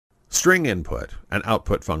String input and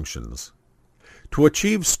output functions. To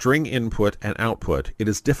achieve string input and output, it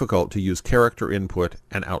is difficult to use character input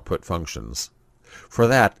and output functions. For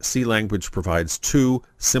that, C language provides two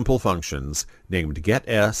simple functions named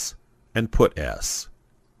getS and putS.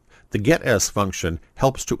 The getS function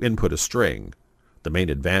helps to input a string. The main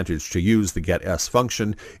advantage to use the getS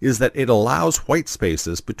function is that it allows white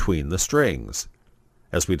spaces between the strings.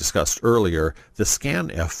 As we discussed earlier, the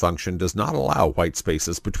scanf function does not allow white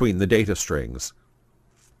spaces between the data strings.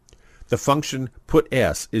 The function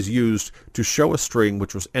putS is used to show a string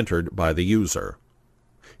which was entered by the user.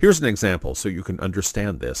 Here's an example so you can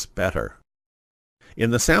understand this better.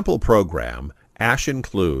 In the sample program,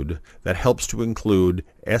 #include that helps to include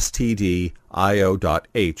stdio.h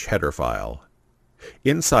header file.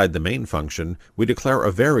 Inside the main function, we declare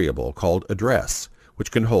a variable called address,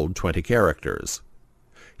 which can hold 20 characters.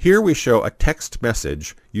 Here we show a text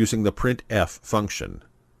message using the printf function.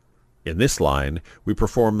 In this line, we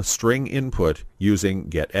perform string input using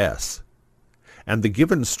getS, and the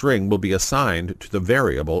given string will be assigned to the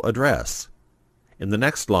variable address. In the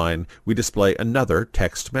next line, we display another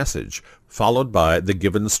text message, followed by the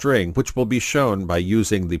given string, which will be shown by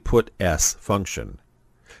using the putS function.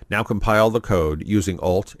 Now compile the code using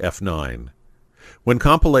Alt F9. When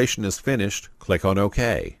compilation is finished, click on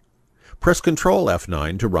OK. Press Ctrl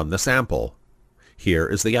F9 to run the sample. Here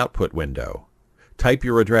is the output window. Type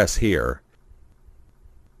your address here.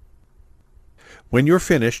 When you're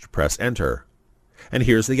finished, press Enter. And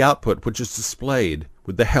here's the output, which is displayed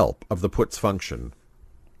with the help of the puts function.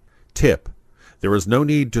 Tip: there is no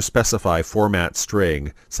need to specify format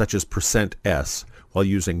string such as %s while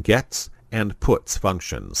using gets and puts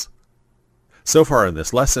functions. So far in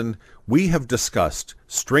this lesson, we have discussed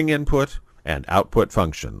string input and output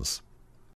functions.